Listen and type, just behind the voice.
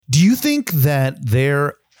Do you think that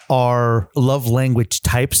there are love language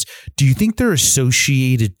types? Do you think they're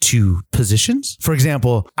associated to positions? For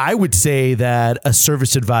example, I would say that a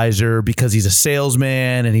service advisor, because he's a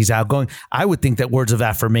salesman and he's outgoing, I would think that words of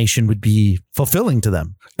affirmation would be fulfilling to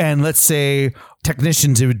them. And let's say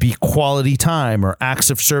technicians, it would be quality time or acts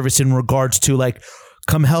of service in regards to like,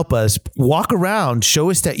 come help us, walk around, show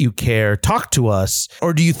us that you care, talk to us.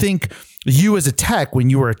 Or do you think you as a tech,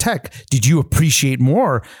 when you were a tech, did you appreciate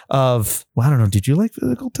more of, well, I don't know, did you like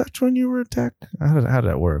physical touch when you were a tech? How did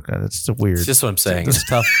that work? That's so weird. It's just what I'm saying. It's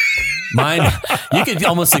tough. Mine, you could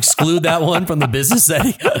almost exclude that one from the business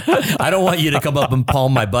setting. I don't want you to come up and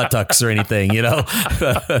palm my buttocks or anything, you know?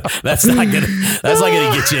 That's not gonna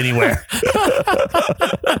get you anywhere.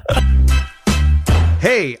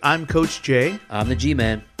 Hey, I'm Coach Jay. I'm the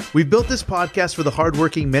G-Man. We've built this podcast for the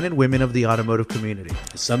hardworking men and women of the automotive community.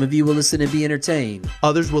 Some of you will listen and be entertained.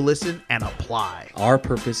 Others will listen and apply. Our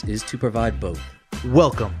purpose is to provide both.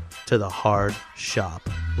 Welcome to the Hard Shop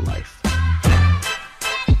Life.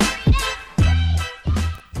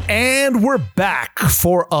 And we're back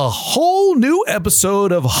for a whole new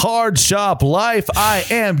episode of Hard Shop Life. I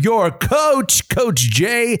am your coach, Coach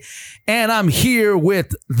Jay, and I'm here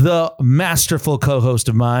with the masterful co-host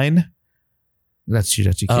of mine. That's you.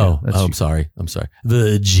 That's you. Oh, I'm sorry.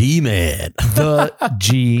 The G-Man. The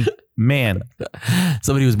G-Man.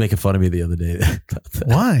 Somebody was making fun of me the other day.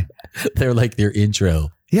 Why? They're like their intro.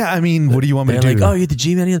 Yeah, I mean, what do you want me to do? They're like, oh, you're the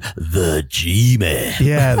G-Man? The G-Man.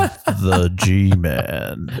 Yeah, the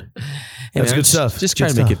G-Man. That's good stuff. Just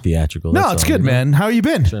trying to make it theatrical. No, it's good, man. How you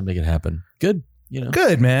been? Trying to make it happen. Good. You know.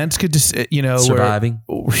 Good, man. It's good to, surviving.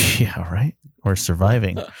 Yeah, right. We're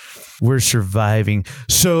surviving. We're surviving.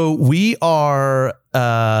 So we are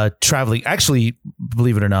traveling. Actually,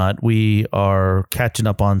 believe it or not, we are catching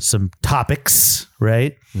up on some topics,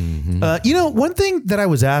 right? Mm-hmm. One thing that I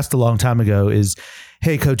was asked a long time ago is,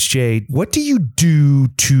 hey, Coach Jay, what do you do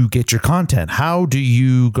to get your content? How do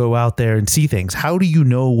you go out there and see things? How do you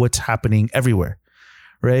know what's happening everywhere,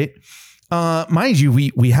 right? Mind you,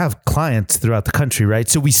 we have clients throughout the country, right?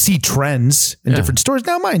 So we see trends in different stores.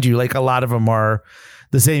 Now, mind you, like a lot of them are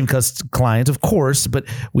the same clients, of course, but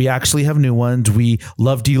we actually have new ones. We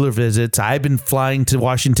love dealer visits. I've been flying to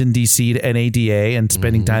Washington, D.C. to NADA and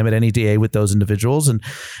spending time at NADA with those individuals and,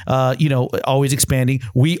 always expanding.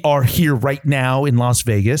 We are here right now in Las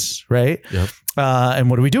Vegas, right? Yep. And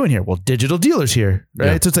what are we doing here? Well, digital dealers here,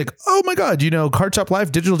 right? Yep. So it's like, oh my God, Hard Shop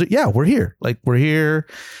Life, digital. Yeah, we're here. Like we're here.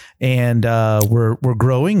 And we're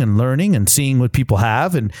growing and learning and seeing what people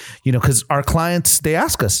have. And, because our clients, they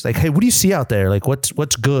ask us like, hey, what do you see out there? Like what's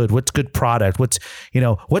good? What's good product? What's,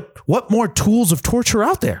 what more tools of torture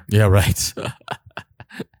out there? Yeah, right.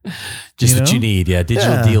 Just what you need. Yeah.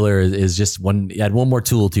 Digital dealer is just add one more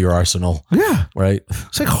tool to your arsenal. Yeah. Right.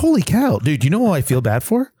 It's like, holy cow, dude, you know what I feel bad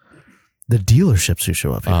for? The dealerships who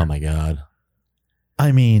show up here. Oh my God.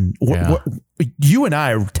 I mean, you and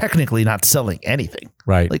I are technically not selling anything.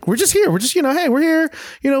 Right. Like we're just here. We're just, hey, we're here.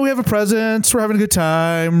 We have a presence. We're having a good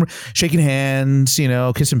time, shaking hands,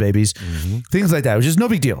 kissing babies, things like that, which is no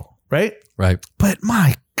big deal. Right. Right. But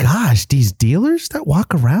my gosh, these dealers that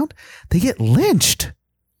walk around, they get lynched.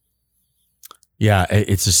 Yeah.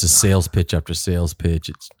 It's just a sales pitch after sales pitch.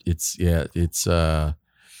 It's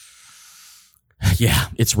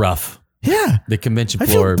rough. Yeah. The convention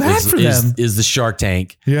floor is the Shark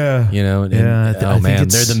Tank. Yeah. Man,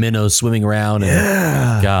 they're the minnows swimming around.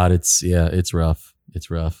 And God, it's rough.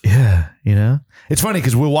 It's rough. Yeah. It's funny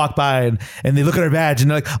because we'll walk by and they look at our badge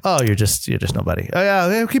and they're like, oh, you're just nobody. Oh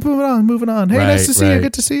yeah. Keep moving on. Hey, nice to see you.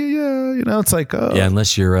 Good to see you. Yeah. It's like, oh. Yeah.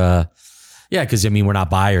 Unless you're, because we're not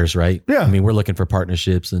buyers, right? Yeah. We're looking for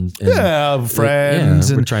partnerships and friends.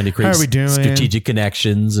 And we're trying to create strategic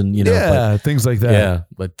connections and things like that. Yeah,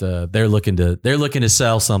 but they're looking to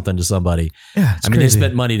sell something to somebody. Yeah, it's crazy. They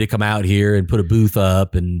spent money to come out here and put a booth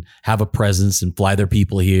up and have a presence and fly their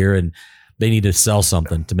people here, and they need to sell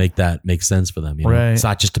something to make that make sense for them. Right. It's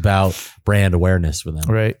not just about brand awareness for them.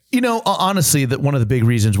 Right. Honestly, that one of the big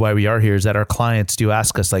reasons why we are here is that our clients do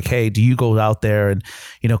ask us like, hey, do you go out there and,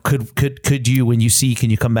 could you, when you see, can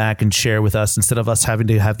you come back and share with us instead of us having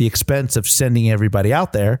to have the expense of sending everybody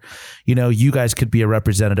out there? You guys could be a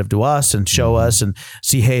representative to us and show us and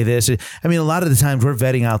see, hey, this. A lot of the times we're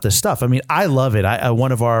vetting out this stuff. I love it.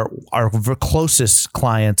 One of our closest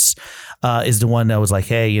clients is the one that was like,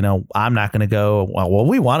 hey, I'm not going to go. Well,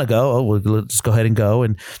 we want to go. Oh, let's go ahead and go.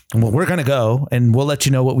 And we're going to go and we'll let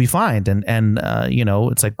you know what we find. And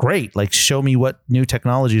it's like, great. Like, show me what new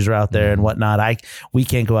technologies are out there and whatnot. We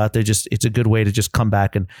can't go out there. Just, it's a good way to just come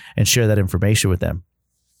back and share that information with them.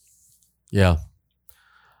 Yeah.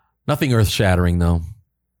 Nothing earth shattering though.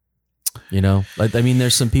 You know, like, I mean,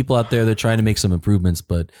 there's some people out there that are trying to make some improvements,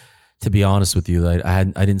 but to be honest with you, I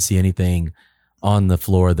didn't see anything on the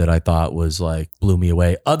floor that I thought was like blew me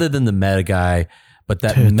away, other than the meta guy. But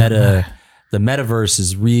that the metaverse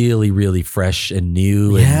is really, really fresh and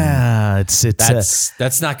new. Yeah, and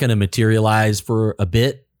that's not going to materialize for a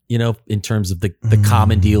bit. You know, in terms of the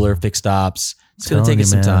common dealer, fixed ops, it's going to take us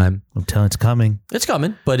some time. I'm telling you, it's coming. It's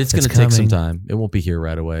coming, but it's going to take some time. It won't be here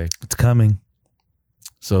right away. It's coming.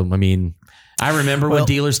 So, I mean, I remember when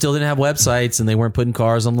dealers still didn't have websites and they weren't putting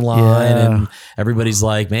cars on the line, and everybody's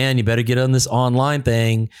like, man, you better get on this online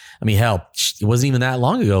thing. I mean, hell, it wasn't even that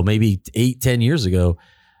long ago, maybe 8-10 years ago.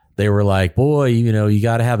 They were like, boy, you know, you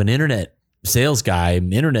got to have an internet sales guy,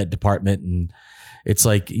 internet department. And it's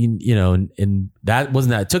like, you know, and that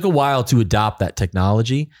wasn't that. It took a while to adopt that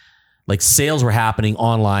technology. Like sales were happening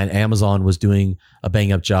online. Amazon was doing a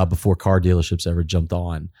bang up job before car dealerships ever jumped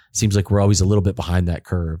on. Seems like we're always a little bit behind that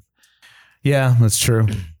curve. Yeah, that's true.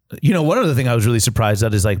 You know, one other thing I was really surprised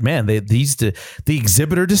at is like, man, the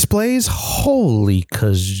exhibitor displays, holy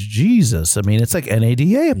cause Jesus. I mean, it's like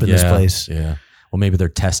NADA up in this place. Yeah. Well, maybe they're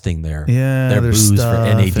testing their booze for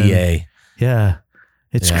NADA. Yeah.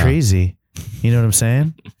 It's crazy. You know what I'm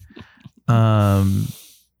saying?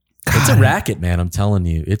 It's a racket, man. I'm telling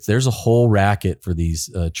you, there's a whole racket for these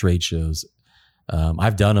trade shows.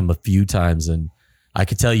 I've done them a few times, and I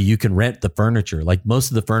can tell you can rent the furniture. Like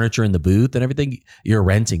most of the furniture in the booth and everything, you're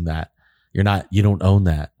renting that. You don't own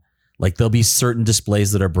that. Like there'll be certain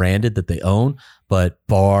displays that are branded that they own, but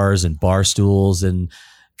bars and bar stools and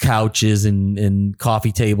couches and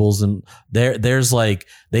coffee tables, and there's like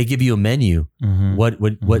they give you a menu. What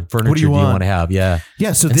furniture do you want to have? Yeah.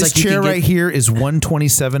 So it's this like chair right here is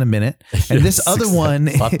 $127 a minute, and this other one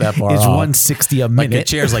is $160 a minute. Like the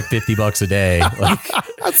chair's like $50 a day. Like,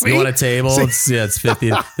 you want a table? It's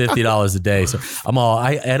 $50 a day. So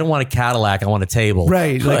I don't want a Cadillac. I want a table.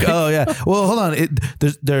 Right. Like oh yeah. Well, hold on.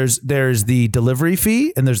 There's the delivery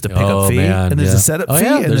fee, and there's the pickup fee, and there's a setup fee,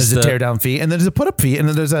 and there's a tear down fee, and then there's a put up fee, and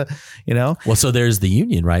then there's a Well, so there's the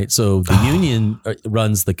union, right? So the union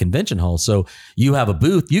runs the convention hall. So you have a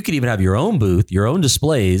booth. You could even have your own booth, your own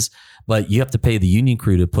displays, but you have to pay the union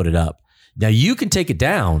crew to put it up. Now you can take it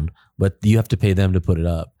down, but you have to pay them to put it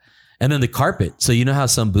up. And then the carpet. So you know how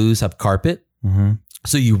some booths have carpet?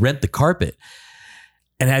 So you rent the carpet.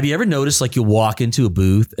 And have you ever noticed like you walk into a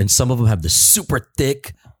booth and some of them have the super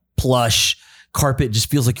thick, plush carpet, just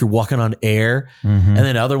feels like you're walking on air. And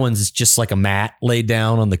then other ones, it's just like a mat laid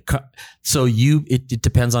down on the so it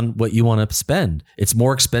depends on what you want to spend. It's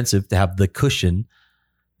more expensive to have the cushion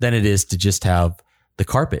than it is to just have the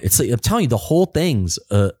carpet. It's like, I'm telling you, the whole thing's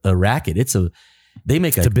a racket. They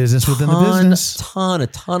make a business within the business. A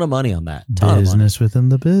ton of money on that. Business within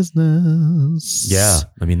the business. Yeah.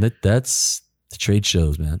 I mean, that's the trade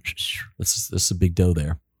shows, man. That's a big dough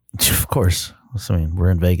there. Of course. I mean,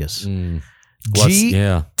 we're in Vegas. To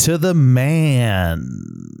the man.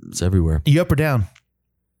 It's everywhere. You up or down?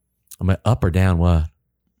 Am I up or down? What?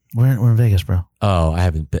 We're in Vegas, bro. Oh, I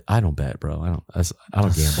don't bet, bro. I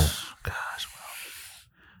don't gamble. Gosh,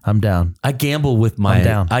 I'm down. I gamble with my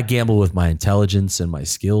intelligence and my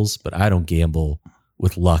skills, but I don't gamble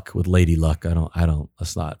with luck, with lady luck. I don't.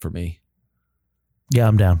 That's not for me. Yeah,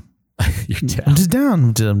 I'm down. You're down. I'm just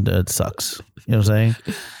down. It sucks. You know what I'm saying?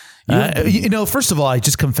 First of all, I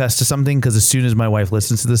just confessed to something because as soon as my wife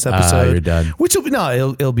listens to this episode, you're done. Which will be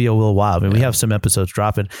it'll be a little while. I mean, we have some episodes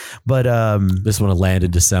dropping, but this one will land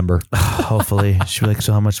in December. Hopefully, she'll be like,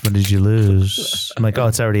 "So how much money did you lose?" I'm like, "Oh,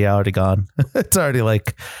 it's already gone. It's already I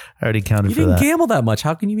already counted for that." You didn't gamble that much.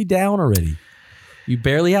 How can you be down already? You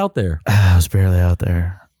barely out there. I was barely out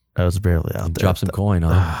there. Drop some coin,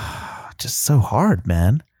 huh? Just so hard,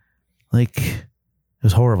 man. Like. It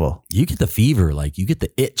was horrible. You get the fever, like you get the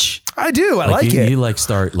itch. I do. I like it. You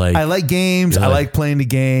start like. I like games. I like playing the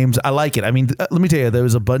games. I like it. I mean, let me tell you, there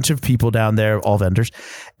was a bunch of people down there, all vendors,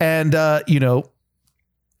 and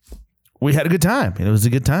we had a good time. It was a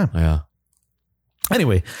good time. Yeah.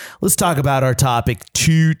 Anyway, let's talk about our topic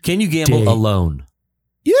today. Can you gamble alone?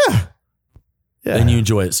 Yeah. And you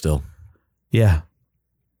enjoy it still. Yeah.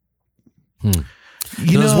 I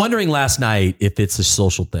was wondering last night if it's a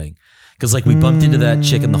social thing. Because we bumped into that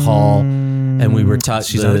chick in the hall, and we were talking.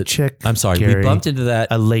 She's not a chick. I'm sorry, Gary. we bumped into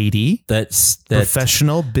a lady, that's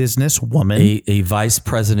professional business woman, a vice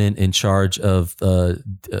president in charge of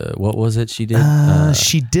what was it she did?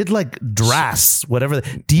 She did like DRAS, whatever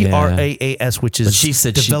DRAAS, which is she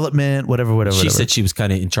said development, whatever. She said she was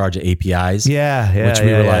kind of in charge of APIs. Yeah, which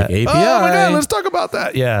we were like, API. Oh my god, let's talk about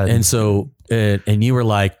that. Yeah, and so and you were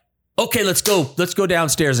like, okay, let's go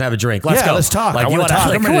downstairs and have a drink. Let's go. Let's talk. Like, I you want to wanna- talk.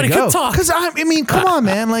 like, I'm you ready to wanna go. talk. Because I mean, come on,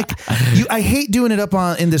 man. Like, I hate doing it up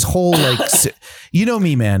in this whole like, you know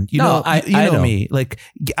me, man. You No, know, I you know know. me. Like,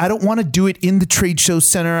 I don't want to do it in the trade show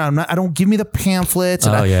center. I don't give me the pamphlets.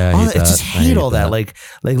 And Oh, yeah, I all hate that. I that. just I hate hate all that. that. Like,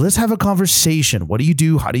 let's have a conversation. What do you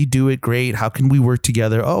do? How do you do it? Great. How can we work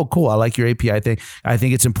together? Oh, cool. I like your API thing. I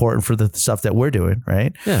think it's important for the stuff that we're doing.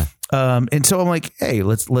 Right. Yeah. And so I'm like, hey,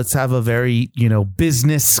 let's have a very,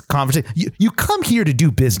 business conversation. You come here to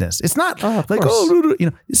do business. It's not like, course.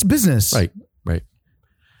 it's business. Right.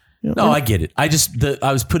 No, I get it. I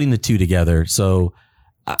was putting the two together. So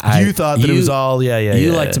You thought that it was all,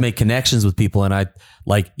 You like to make connections with people. And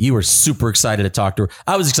you were super excited to talk to her.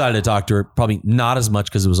 I was excited to talk to her, probably not as much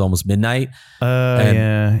because it was almost midnight.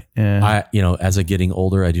 Yeah. As I'm getting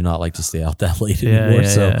older, I do not like to stay out that late anymore.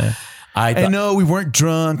 I know we weren't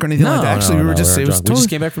drunk or anything like that. Actually, we were just, we just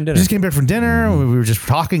came back from dinner. We just came back from dinner. We were just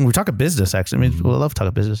talking. We were talking business, actually. I mean, we love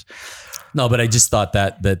talking business. No, but I just thought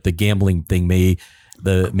that the gambling thing maybe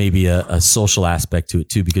a social aspect to it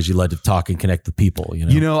too, because you love to talk and connect with people.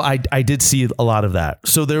 I did see a lot of that.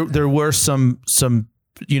 So there were some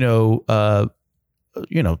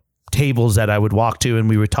tables that I would walk to and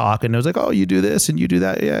we would talk, and it was like, oh, you do this and you do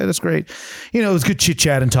that. Yeah, that's great. It was good chit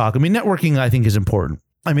chat and talk. I mean, networking I think is important.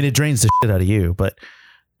 I mean, it drains the shit out of you, but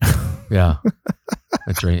yeah,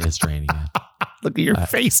 it's draining. Yeah. Look at your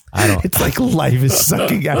face. don't. It's like life is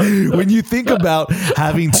sucking out. When you think about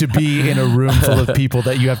having to be in a room full of people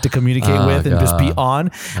that you have to communicate with and just be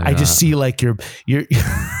on, I just see like you're.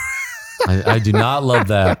 I do not love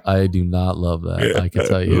that. I do not love that. I can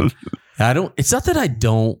tell you. It's not that I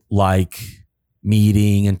don't like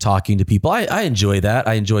meeting and talking to people. I enjoy that.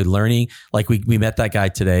 I enjoy learning. Like we met that guy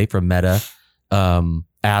today from Meta.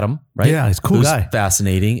 Adam, right? Yeah, he's a cool guy.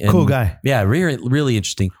 Fascinating. And cool guy. Yeah, really, really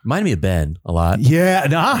interesting. Reminded me of Ben a lot. Yeah,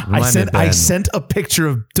 I sent a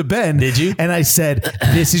picture to Ben. Did you? And I said,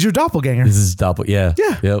 "This is your doppelganger." This is doppelganger.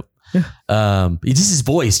 Yeah. Yeah. Yep. Just his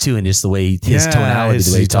voice too, and just the way his tonality,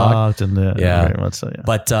 the way he talked. And very much so, yeah.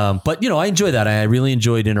 But I enjoy that. I really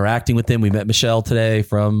enjoyed interacting with him. We met Michelle today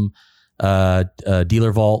from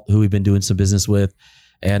Dealer Vault, who we've been doing some business with.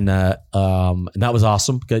 And that was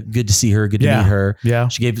awesome. Good to see her. Good to meet her. Yeah.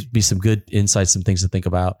 She gave me some good insights, some things to think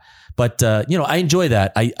about. But, I enjoy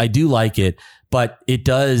that. I do like it, but it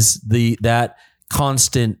does that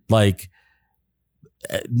constant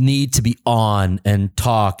need to be on and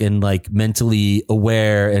talk and mentally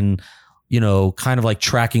aware and, kind of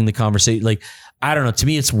tracking the conversation. I don't know. To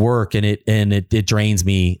me, it's work and it drains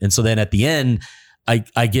me. And so then at the end,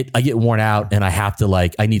 I get worn out and I have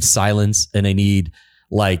to I need silence and I need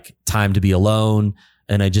time to be alone,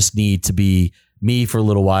 and I just need to be me for a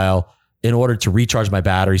little while in order to recharge my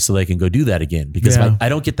battery so they can go do that again, because I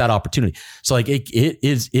don't get that opportunity. So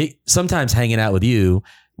it sometimes hanging out with you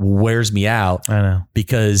wears me out. I know,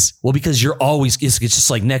 because you're always, it's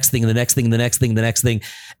just next thing and the next thing and the next thing and the next thing,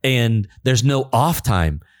 and there's no off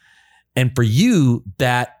time. And for you,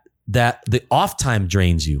 that the off time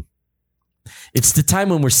drains you. It's the time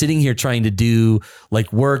when we're sitting here trying to do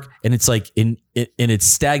work, and it's and it's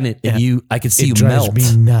stagnant, and I can see you melt. It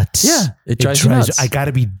drives me nuts. Yeah, it drives you nuts. I got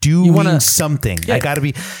to be doing something. Yeah. I got to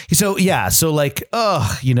be so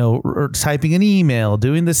typing an email,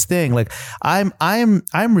 doing this thing.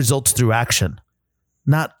 I'm results through action,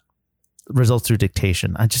 not results through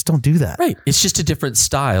dictation. I just don't do that. Right. It's just a different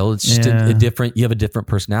style. It's just a different. You have a different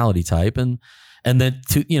personality type, and then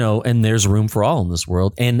and there's room for all in this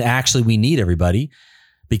world. And actually we need everybody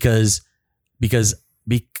because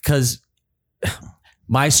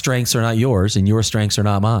my strengths are not yours and your strengths are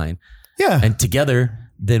not mine. Yeah. And together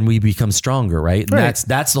then we become stronger, right? And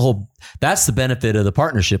that's the benefit of the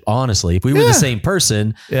partnership. Honestly, if we were the same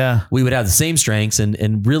person, we would have the same strengths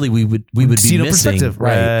and really we would be missing. Perspective.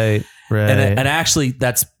 Right. And actually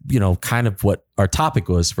that's, kind of what our topic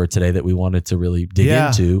was for today that we wanted to really dig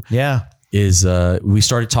into. Yeah. Is we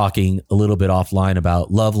started talking a little bit offline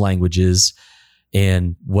about love languages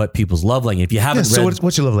and what people's love language. If you haven't read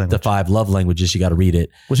what's your love language? The 5 love languages, you got to read it.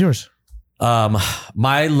 What's yours?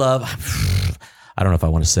 My love, I don't know if I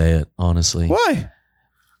want to say it, honestly. Why?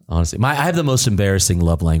 Honestly, I have the most embarrassing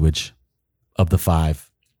love language of the 5.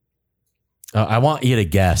 I want you to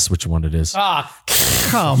guess which one it is.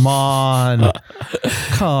 Come on.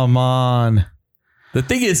 Come on. The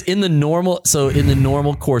thing is, in the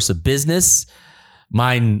normal course of business,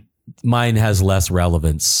 mine has less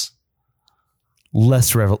relevance.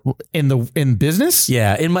 In business?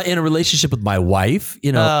 Yeah, in a relationship with my wife,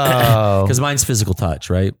 because mine's physical touch,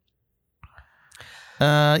 right?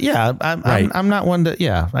 Yeah, I'm not one to.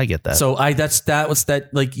 Yeah, I get that. So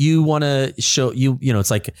you want to show you.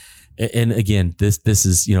 It's And again, this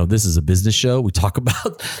is, this is a business show. We talk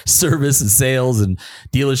about service and sales and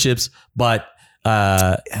dealerships, but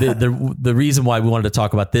the reason why we wanted to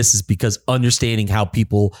talk about this is because understanding how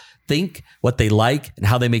people think, what they like, and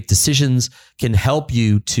how they make decisions can help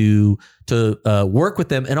you to work with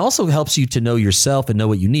them, and also helps you to know yourself and know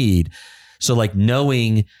what you need. So like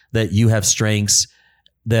knowing that you have strengths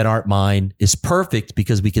that aren't mine is perfect,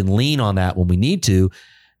 because we can lean on that when we need to,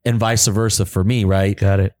 and vice versa for me, right?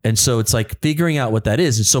 Got it. And so it's like figuring out what that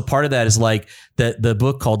is. And so part of that is like the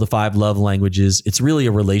book called The 5 Love Languages. It's really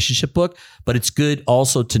a relationship book, but it's good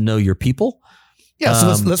also to know your people. Yeah, so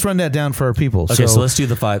let's run that down for our people. Okay, so let's do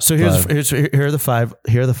the 5. So here are the 5.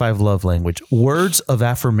 Here are the 5 love language. Words of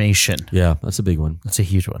affirmation. Yeah, that's a big one. That's a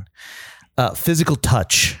huge one. Physical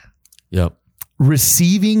touch. Yep.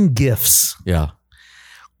 Receiving gifts. Yeah.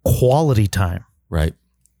 Quality time. Right.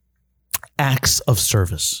 Acts of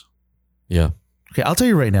service. Yeah. Okay, I'll tell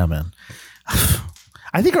you right now, man.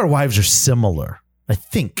 I think our wives are similar. I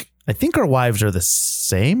think our wives are the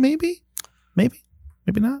same. Maybe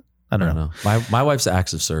not. I don't know. My wife's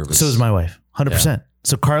acts of service. So is my wife. 100%. Yeah.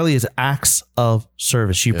 So Carly is acts of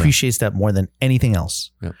service. She appreciates that more than anything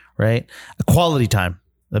else. Yep. Right. Quality time.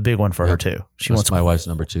 A big one for her too. She wants my wife's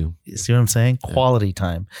number 2. You see what I'm saying? Yeah. Quality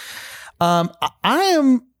time. I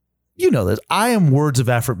am, this. I am words of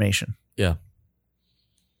affirmation. Yeah.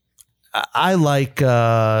 I like,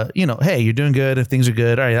 hey, you're doing good. If things are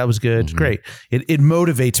good. All right. That was good. Mm-hmm. Great. It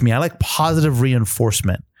motivates me. I like positive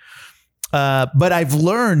reinforcement. But I've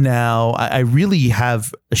learned now, I really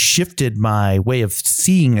have shifted my way of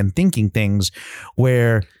seeing and thinking things,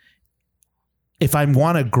 where if I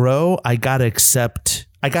want to grow, I got to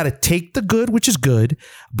take the good, which is good,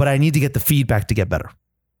 but I need to get the feedback to get better.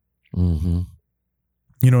 Mm-hmm.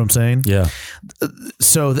 You know what I'm saying? Yeah.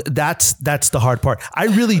 So that's the hard part. I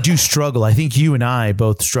really do struggle. I think you and I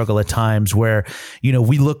both struggle at times where,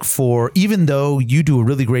 we look for, even though you do a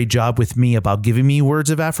really great job with me about giving me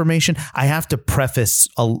words of affirmation, I have to preface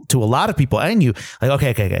to a lot of people and you like,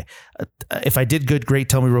 okay. If I did good, great.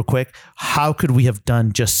 Tell me real quick, how could we have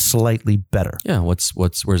done just slightly better? Yeah.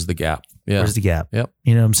 Where's the gap? Yeah. Where's the gap? Yep.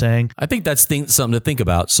 You know what I'm saying? I think that's something to think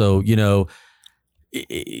about. So,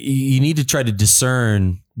 you need to try to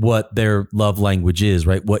discern what their love language is,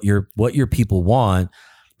 right? What your people want,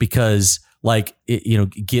 because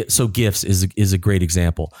gifts is a great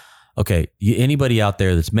example. Okay. Anybody out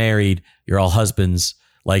there that's married, you're all husbands.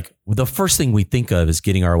 Like the first thing we think of is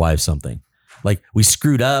getting our wives something. Like we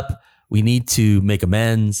screwed up. We need to make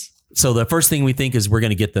amends. So the first thing we think is we're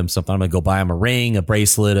going to get them something. I'm going to go buy them a ring, a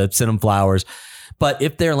bracelet, send them flowers. But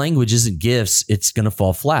if their language isn't gifts, it's going to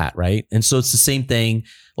fall flat, right? And so it's the same thing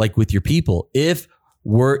like with your people. If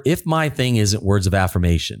my thing isn't words of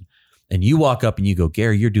affirmation and you walk up and you go,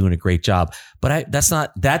 Gary, you're doing a great job, but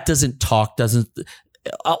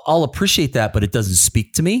I'll appreciate that, but it doesn't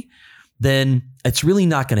speak to me, then it's really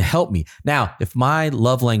not going to help me. Now, if my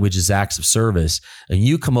love language is acts of service and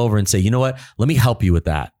you come over and say, you know what, let me help you with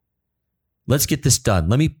that. Let's get this done.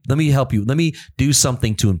 Let me help you. Let me do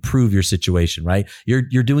something to improve your situation, right?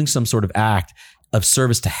 You're doing some sort of act of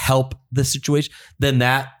service to help the situation. Then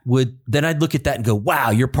I'd look at that and go, wow,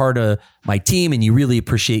 you're part of my team and you really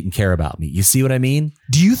appreciate and care about me. You see what I mean?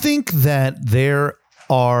 Do you think that there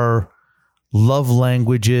are love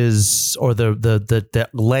languages or the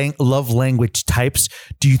love language types?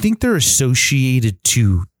 Do you think they're associated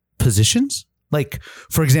to positions? Like,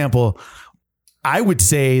 for example, I would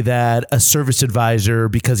say that a service advisor,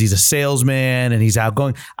 because he's a salesman and he's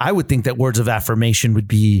outgoing, I would think that words of affirmation would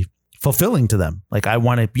be fulfilling to them. Like I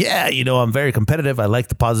want to, I'm very competitive. I like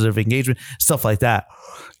the positive engagement, stuff like that.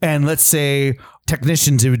 And let's say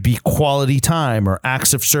technicians, it would be quality time or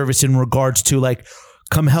acts of service in regards to like,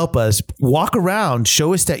 come help us, walk around,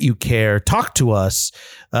 show us that you care, talk to us,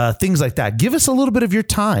 things like that. Give us a little bit of your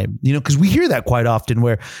time, because we hear that quite often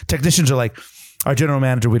where technicians are like, our general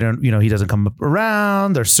manager, he doesn't come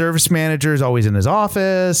around. Their service manager is always in his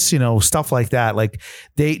office, stuff like that. Like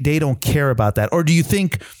they don't care about that. Or do you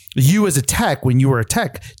think you as a tech, when you were a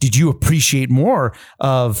tech, did you appreciate more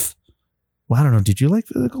of, I don't know. Did you like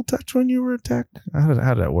physical touch when you were a tech? How did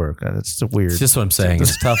that work? That's so weird. It's just what I'm saying.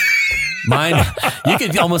 It's tough. Mine, you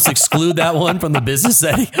could almost exclude that one from the business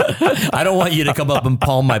setting. I don't want you to come up and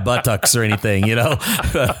palm my buttocks or anything,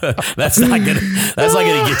 That's not gonna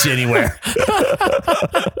get you anywhere.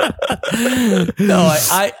 No,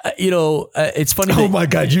 it's funny. Oh my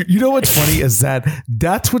God. You know what's funny is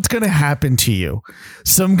that's what's going to happen to you.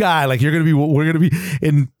 Some guy, like we're going to be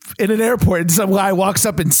in an airport and some guy walks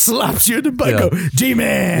up and slaps you in the butt. Go,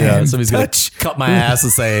 G-man. Yeah, somebody's going to cut my ass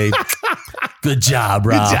and say, Good job,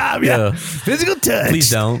 Rob. Good job. Yeah. Physical touch.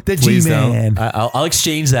 Please don't. The Please G-Man. don't. I'll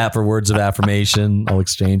exchange that for words of affirmation. I'll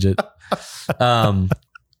exchange it.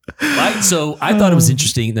 So I thought it was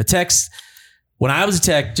interesting. The techs, when I was a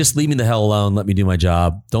tech, just leave me the hell alone. Let me do my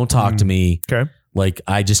job. Don't talk to me. Okay. Like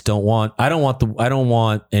I don't want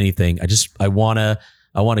anything. I want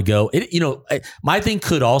to go. My thing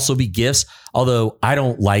could also be gifts, although I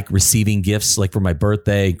don't like receiving gifts like for my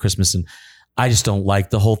birthday, Christmas, and I just don't like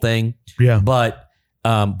the whole thing. Yeah. But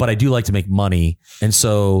I do like to make money. And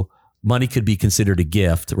so money could be considered a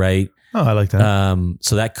gift, right? Oh, I like that.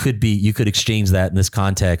 So that could be, you could exchange that in this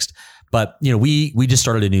context. But, we just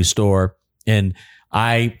started a new store, and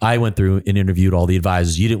I went through and interviewed all the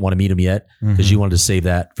advisors. You didn't want to meet them yet because you wanted to save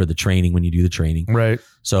that for the training when you do the training. Right.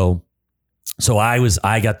 So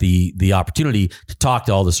I got the opportunity to talk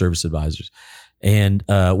to all the service advisors. And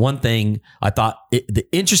one thing I thought, the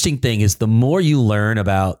interesting thing is the more you learn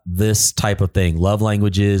about this type of thing, love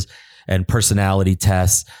languages and personality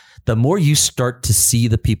tests, the more you start to see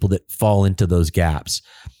the people that fall into those gaps.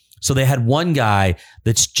 So they had one guy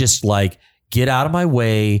that's just like, get out of my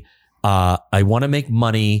way. I want to make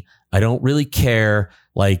money. I don't really care.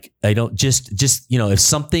 Like, I don't just,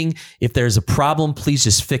 if there's a problem, please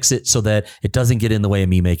just fix it so that it doesn't get in the way of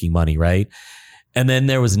me making money. Right. And then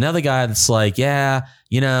there was another guy that's like, yeah,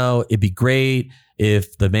 it'd be great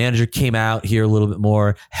if the manager came out here a little bit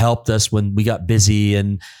more, helped us when we got busy,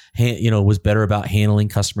 and, was better about handling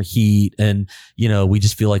customer heat. And, we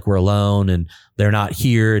just feel like we're alone and they're not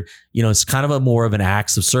here. It's kind of a more of an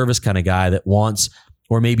acts of service kind of guy that wants,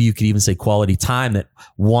 or maybe you could even say quality time, that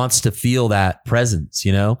wants to feel that presence,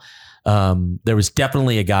 There was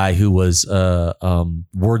definitely a guy who was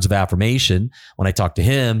words of affirmation. When I talked to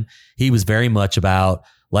him, he was very much about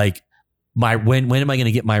like when am I going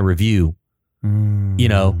to get my review?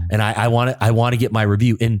 And I want to get my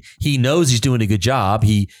review. And he knows he's doing a good job.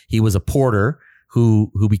 He was a porter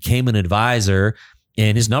who became an advisor,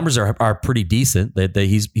 and his numbers are pretty decent. That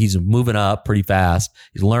he's moving up pretty fast.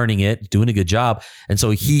 He's learning it, doing a good job. And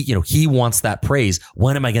so he wants that praise.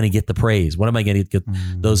 When am I going to get the praise? When am I going to get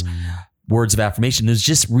those words of affirmation? It was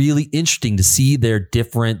just really interesting to see the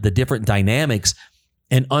different dynamics,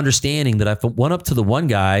 and understanding that I went up to the one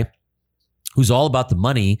guy who's all about the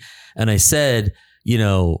money, and I said,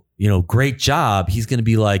 great job. He's going to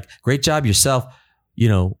be like, great job yourself.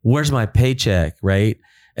 Where's my paycheck? Right.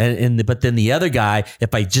 But then the other guy,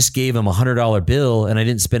 if I just gave him $100 bill and I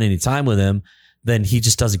didn't spend any time with him, then he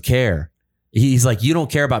just doesn't care. He's like, you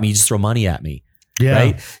don't care about me. You just throw money at me. Yeah.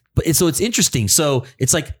 Right. But so it's interesting. So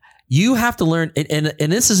it's like, you have to learn.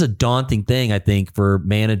 And this is a daunting thing, I think, for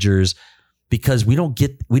managers, because we don't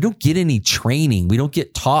get any training. We don't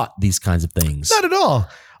get taught these kinds of things. Not at all.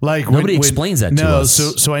 Like nobody explains that to us.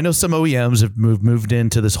 So I know some OEMs have moved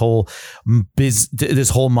into this whole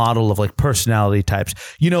model of like personality types.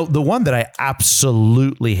 The one that I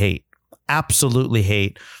absolutely hate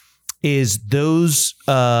is those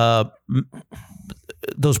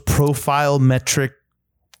profile metric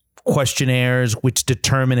questionnaires which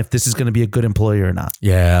determine if this is going to be a good employee or not.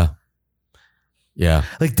 Yeah. Yeah.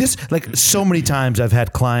 Like so many times I've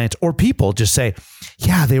had clients or people just say,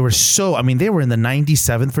 yeah, they were in the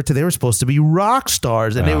 97th for today. They were supposed to be rock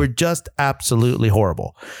stars and they were just absolutely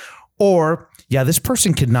horrible. Or, yeah, this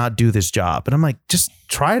person could not do this job. And I'm like, just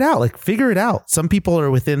try it out. Like, figure it out. Some people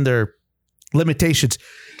are within their limitations.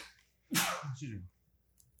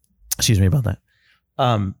 Excuse me about that.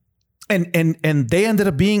 And they ended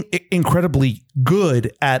up being incredibly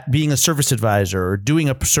good at being a service advisor or doing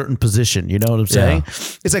a certain position. You know what I'm saying? Yeah.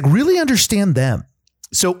 It's like, really understand them.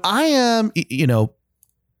 So I am,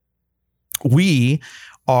 we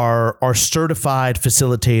are certified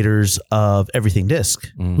facilitators of everything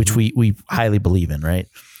DISC, which we highly believe in, right?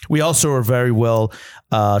 We also are very well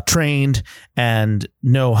trained and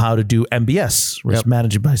know how to do MBS, which is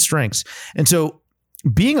managed by strengths. And so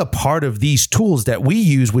being a part of these tools that we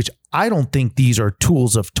use, which I don't think these are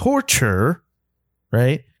tools of torture,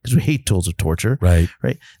 right? Because we hate tools of torture, right?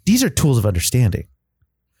 These are tools of understanding.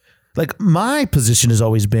 Like, my position has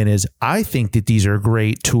always been is I think that these are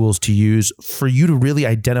great tools to use for you to really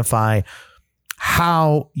identify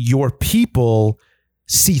how your people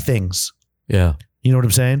see things. Yeah. You know what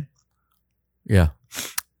I'm saying? Yeah.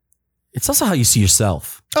 It's also how you see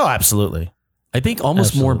yourself. Oh, absolutely. I think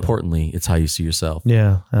almost more importantly, it's how you see yourself.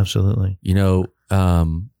 Yeah, absolutely. Like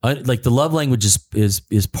the love language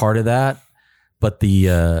is part of that, but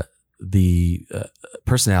the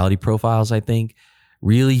personality profiles, I think,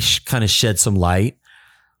 really kind of shed some light.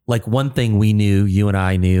 Like, one thing you and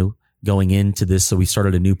I knew going into this, so we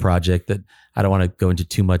started a new project that I don't want to go into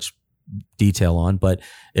too much detail on, but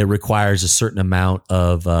it requires a certain amount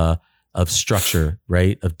of structure,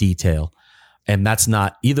 right? Of detail. And that's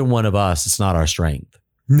not either one of us. It's not our strength.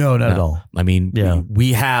 No, not at all. I mean,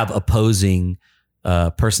 we have opposing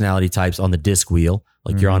personality types on the disc wheel.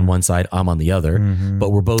 Like you're on one side, I'm on the other, but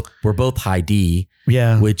we're both high D,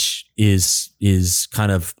 which is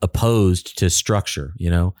kind of opposed to structure, you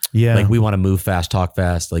know? Yeah. Like we want to move fast, talk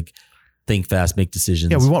fast, like think fast, make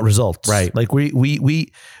decisions. Yeah, we want results. Right. Like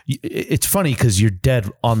we it's funny because you're dead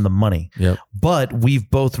on the money. Yep. But we've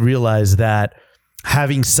both realized that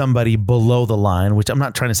having somebody below the line, which I'm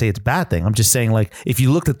not trying to say it's a bad thing. I'm just saying, like, if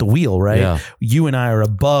you looked at the wheel, right? Yeah. You and I are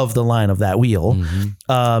above the line of that wheel.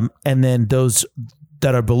 And then those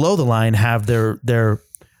that are below the line have their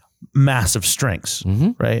massive strengths,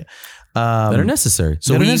 right? That are necessary.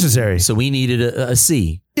 So we needed a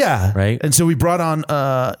C. Yeah. Right. And so we brought on,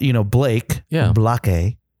 Blake. Yeah.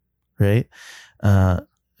 Blake. Right.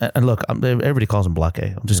 And look, everybody calls him Blake.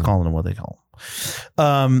 I'm just calling him what they call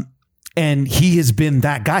him. And he has been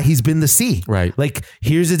that guy. He's been the C. Right. Like,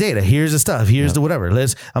 here's the data. Here's the stuff. Here's the whatever.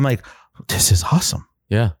 I'm like, this is awesome.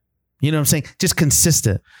 Yeah. You know what I'm saying? Just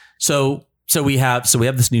consistent. So we have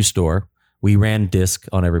this new store. We ran disc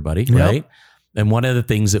on everybody, right? And one of the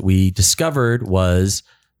things that we discovered was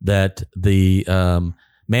that the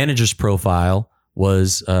manager's profile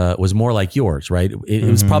was more like yours, right?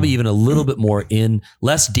 It was probably even a little bit more in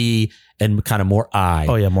less D and kind of more I.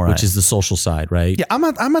 Oh yeah, more which I. is the social side, right? Yeah, I'm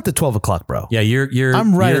at the 12 o'clock, bro. Yeah,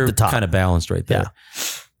 I'm right you're at the top. kind of balanced right there.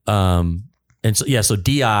 Yeah. And so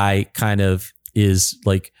DI kind of is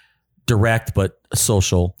like direct but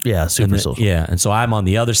social. Yeah, super social. Yeah, and so I'm on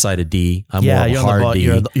the other side of D. I'm more of a you're hard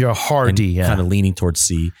D. You're a hard D. Yeah, kind of leaning towards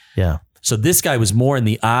C. Yeah. So this guy was more in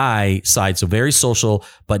the I side, so very social,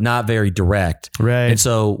 but not very direct. Right. And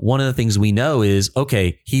so one of the things we know is,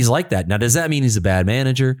 okay, he's like that. Now, does that mean he's a bad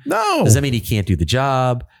manager? No. Does that mean he can't do the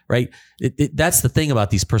job? Right. That's the thing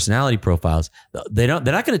about these personality profiles. They're not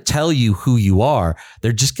going to tell you who you are.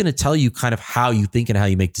 They're just going to tell you kind of how you think and how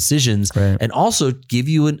you make decisions, and also give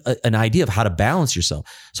you an idea of how to balance yourself.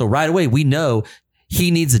 So right away, we know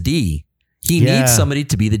he needs a D. He needs somebody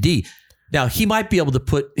to be the D. Now, he might be able to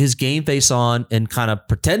put his game face on and kind of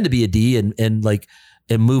pretend to be a D and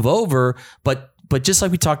move over. But just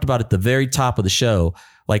like we talked about at the very top of the show,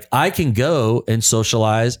 like I can go and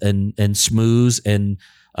socialize and schmooze and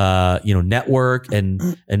network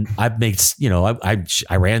and I've made,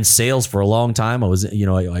 I ran sales for a long time. I was,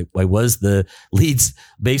 I was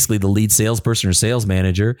basically the lead salesperson or sales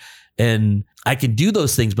manager. And I can do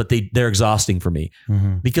those things, but they're exhausting for me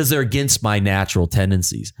because they're against my natural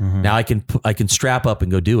tendencies. Now I can strap up and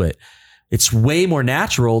go do it. It's way more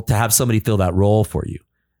natural to have somebody fill that role for you,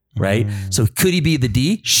 right? So could he be the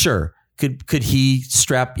D? Sure. Could he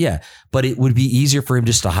strap? Yeah, but it would be easier for him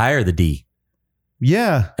just to hire the D.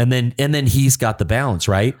 Yeah, and then he's got the balance,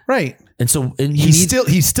 right? Right. And so he's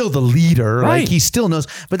still the leader, right? Like he still knows.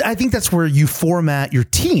 But I think that's where you format your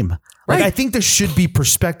team. Like, I think there should be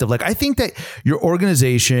perspective. Like, I think that your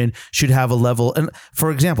organization should have a level. And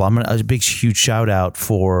for example, I'm a big, huge shout out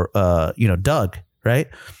for, Doug, right?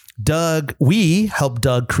 Doug, we helped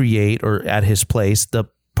Doug create, or at his place, the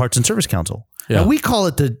Parts and Service Council. Yeah. Now, we call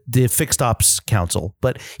it the Fixed Ops Council,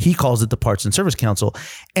 but he calls it the Parts and Service Council.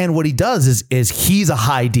 And what he does is he's a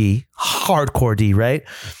high D, hardcore D, right?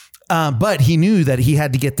 But he knew that he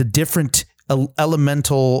had to get the different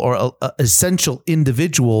elemental or essential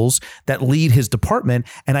individuals that lead his department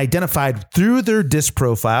and identified through their DISC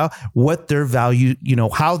profile what their value,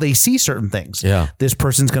 how they see certain things. Yeah. This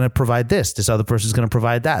person's going to provide this. This other person's going to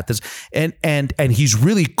provide that. This and he's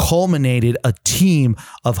really culminated a team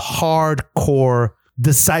of hardcore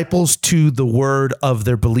disciples to the word of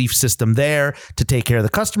their belief system there to take care of the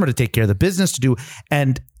customer, to take care of the business, to do.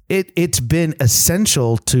 And it's been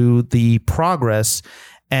essential to the progress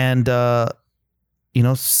and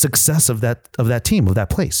success of that team, of that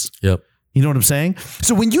place. Yep. You know what I'm saying?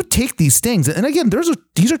 So when you take these things, and again,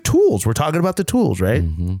 these are tools. We're talking about the tools, right?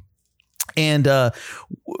 Mm-hmm. And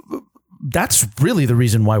that's really the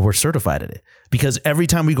reason why we're certified at it. Because every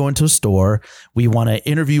time we go into a store, we want to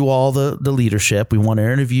interview all the leadership. We want to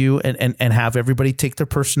interview and have everybody take their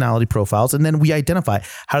personality profiles, and then we identify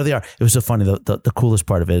how they are. It was so funny. The coolest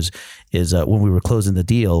part of it is when we were closing the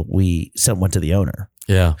deal, we went to the owner.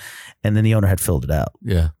 Yeah. And then the owner had filled it out.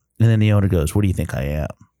 Yeah. And then the owner goes, "What do you think I am?"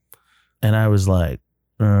 And I was like,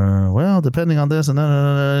 well, depending on this. And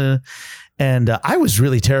I was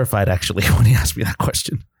really terrified, actually, when he asked me that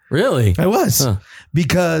question. Really? I was.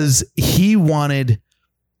 Because he wanted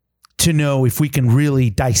to know if we can really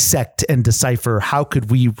dissect and decipher how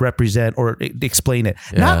could we represent or explain it.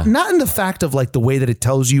 Yeah. Not in the fact of like the way that it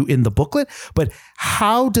tells you in the booklet, but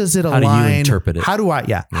how does it align? How do you interpret it? How do I?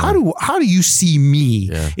 Yeah. How do you see me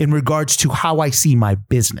in regards to how I see my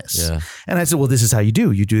business? Yeah. And I said, well, this is how you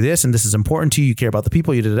do. You do this, and this is important to you. You care about the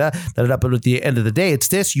people. You da da da. But at the end of the day, it's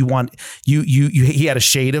this. You want you. He had a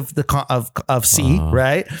shade of of C,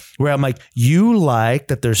 right? Where I'm like, you like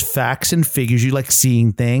that there's facts and figures. You like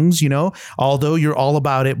seeing things, although you're all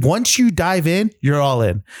about it. Once you dive in, you're all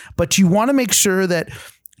in. But you want to make sure that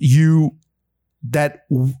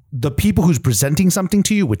the people who's presenting something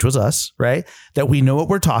to you, which was us, right? That we know what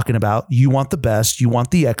we're talking about. You want the best, you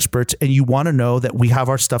want the experts, and you want to know that we have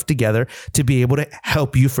our stuff together to be able to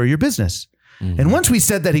help you for your business. Mm-hmm. And once we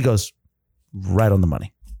said that, he goes, right on the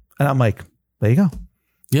money. And I'm like, there you go.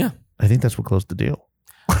 Yeah. I think that's what closed the deal.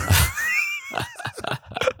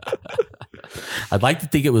 I'd like to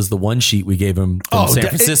think it was the one sheet we gave him from San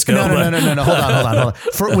Francisco. No. Hold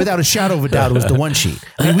on. Without a shadow of a doubt, it was the one sheet.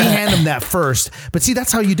 I mean, we hand him that first. But see,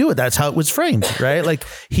 that's how you do it. That's how it was framed, right? Like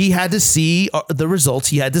he had to see the results.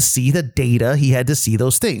 He had to see the data. He had to see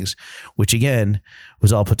those things, which again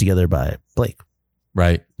was all put together by Blake.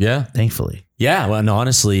 Right. Yeah. Thankfully. Yeah. Well, and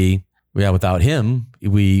honestly, without him,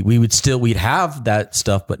 we'd have that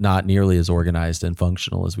stuff, but not nearly as organized and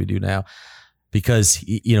functional as we do now. Because,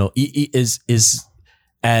 he is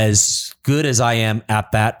as good as I am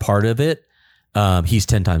at that part of it. He's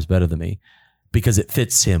 10 times better than me because it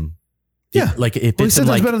fits him. Yeah. It fits him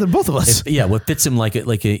like better than both of us. What fits him like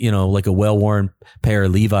a well-worn pair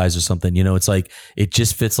of Levi's or something, it's like, it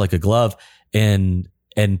just fits like a glove. And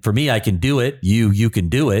for me, I can do it. You can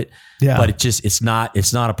do it. Yeah. But it's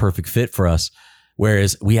not a perfect fit for us.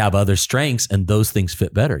 Whereas we have other strengths and those things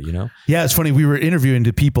fit better, Yeah, it's funny. We were interviewing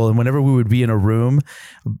the people, and whenever we would be in a room,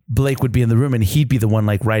 Blake would be in the room and he'd be the one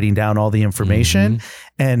like writing down all the information. Mm-hmm.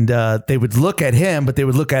 And they would look at him, but they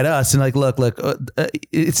would look at us and like, look,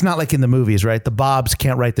 it's not like in the movies, right? The Bobs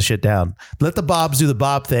can't write the shit down. Let the Bobs do the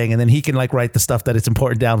Bob thing, and then he can like write the stuff that it's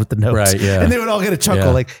important down with the notes. Right, yeah. And they would all get a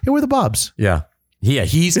chuckle like, hey, we're the Bobs. Yeah. Yeah,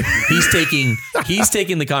 he's taking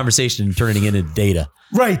the conversation and turning it into data.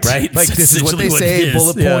 Right. Like this is what they say,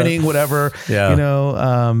 bullet pointing, whatever.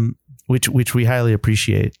 Yeah. Which we highly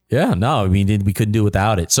appreciate. Yeah. No, I mean, we couldn't do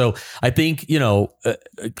without it. So I think,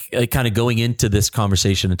 kind of going into this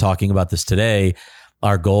conversation and talking about this today,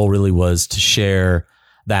 our goal really was to share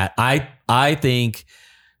that I think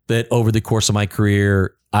that over the course of my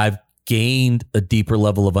career, I've gained a deeper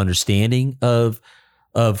level of understanding of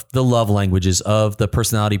the love languages, of the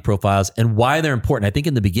personality profiles, and why they're important. I think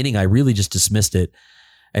in the beginning, I really just dismissed it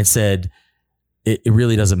and said, it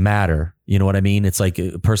really doesn't matter. You know what I mean? It's like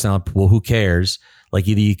personality, well, who cares? Like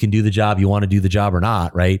either you can do the job, you want to do the job or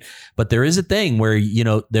not, right? But there is a thing where,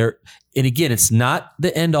 and again, it's not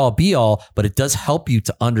the end all be all, but it does help you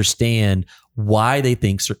to understand why they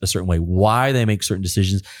think a certain way, why they make certain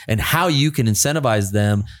decisions, and how you can incentivize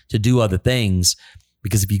them to do other things.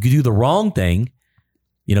 Because if you do the wrong thing,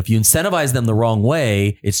 if you incentivize them the wrong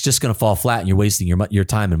way, it's just going to fall flat and you're wasting your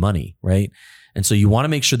time and money, right? And so you want to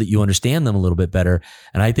make sure that you understand them a little bit better.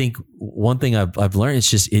 And I think one thing I've learned,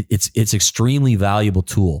 it's extremely valuable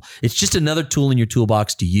tool. It's just another tool in your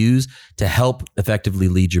toolbox to use to help effectively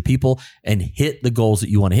lead your people and hit the goals that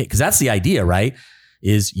you want to hit. Because that's the idea, right?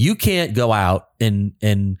 Is you can't go out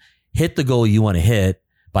and hit the goal you want to hit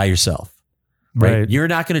by yourself. Right. You're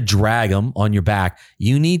not going to drag them on your back.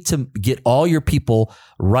 You need to get all your people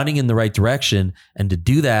running in the right direction. And to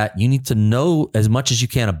do that, you need to know as much as you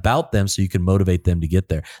can about them so you can motivate them to get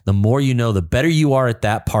there. The more you know, the better you are at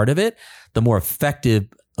that part of it, the more effective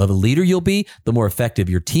of a leader you'll be, the more effective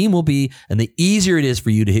your team will be, and the easier it is for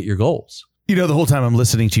you to hit your goals. The whole time I'm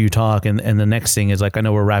listening to you talk, and the next thing is like, I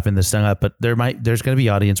know we're wrapping this thing up, but there's going to be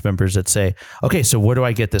audience members that say, okay, so where do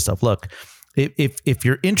I get this stuff? Look, if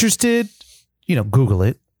you're interested, Google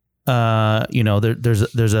it. There's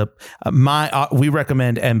we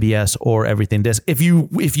recommend MBS or Everything Disc. If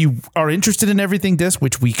you are interested in Everything Disc,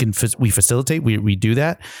 which we facilitate, we do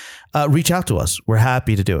that. Reach out to us. We're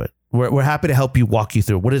happy to do it. We're happy to help you, walk you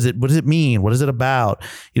through. What does it mean? What is it about?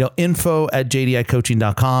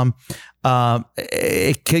 info@jdicoaching.com.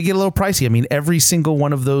 It could get a little pricey. I mean, every single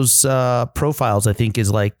one of those profiles, I think, is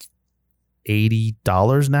like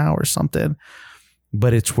 $80 now or something,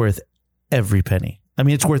 but it's worth every penny. I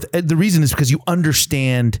mean, it's worth, the reason is because you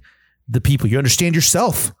understand the people, you understand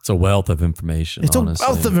yourself. It's a wealth of information. It's honestly a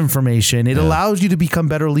wealth of information. It allows you to become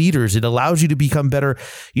better leaders. It allows you to become better,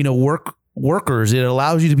 workers. It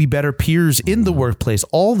allows you to be better peers in the workplace.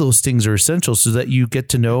 All those things are essential so that you get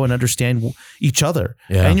to know and understand each other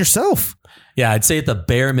and yourself. Yeah, I'd say at the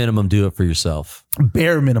bare minimum, do it for yourself.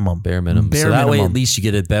 Bare minimum. Bare minimum. So that way, at least you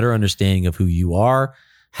get a better understanding of who you are,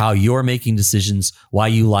 how you're making decisions, why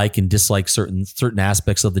you like and dislike certain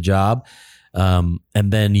aspects of the job. And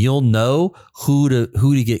then you'll know who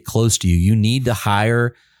to get close to you. You need to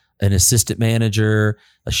hire an assistant manager,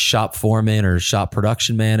 a shop foreman or shop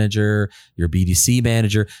production manager, your BDC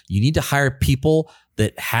manager. You need to hire people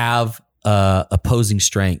that have opposing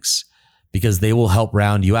strengths, because they will help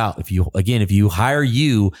round you out. If you hire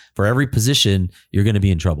you for every position, you're going to be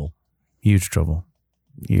in trouble. Huge trouble.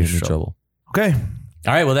 Huge trouble. Okay.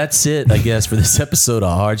 All right. Well, that's it, I guess, for this episode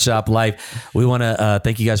of Hard Shop Life. We want to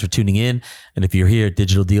thank you guys for tuning in. And if you're here at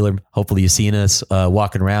Digital Dealer, hopefully you've seen us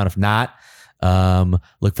walking around. If not,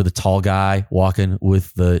 look for the tall guy walking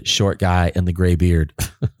with the short guy and the gray beard.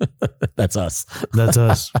 That's us. That's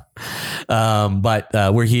us. But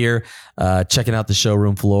we're here checking out the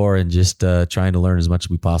showroom floor and just trying to learn as much as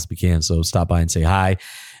we possibly can. So stop by and say hi.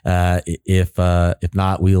 If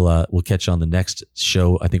not, we'll catch you on the next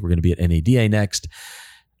show. I think we're going to be at NADA next.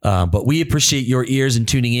 But we appreciate your ears and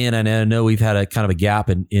tuning in. And I know we've had a kind of a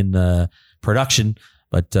gap in production.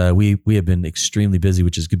 But we have been extremely busy,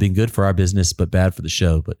 which has been good for our business, but bad for the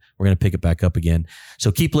show. But we're going to pick it back up again.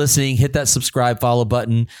 So keep listening. Hit that subscribe, follow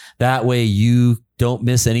button. That way you don't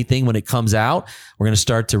miss anything when it comes out. We're going to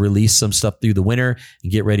start to release some stuff through the winter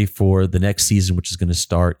and get ready for the next season, which is going to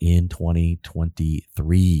start in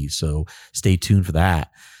 2023. So stay tuned for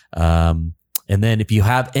that. And then if you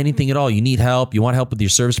have anything at all, you need help, you want help with your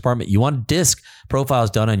service department, you want disc profiles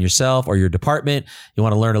done on yourself or your department, you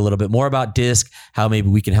want to learn a little bit more about disc, how maybe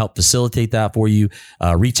we can help facilitate that for you,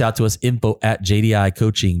 reach out to us,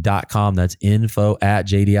 info@jdikoaching.com. That's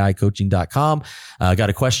info@jdikoaching.com. Got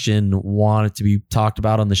a question, want it to be talked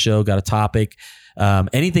about on the show, got a topic,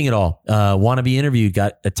 anything at all, want to be interviewed,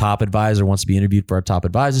 got a top advisor, wants to be interviewed for our top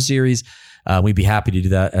advisor series. We'd be happy to do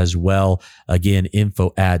that as well. Again,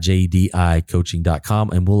 info@jdikoaching.com.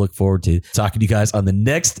 And we'll look forward to talking to you guys on the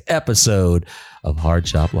next episode of Hard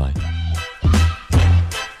Shop Life.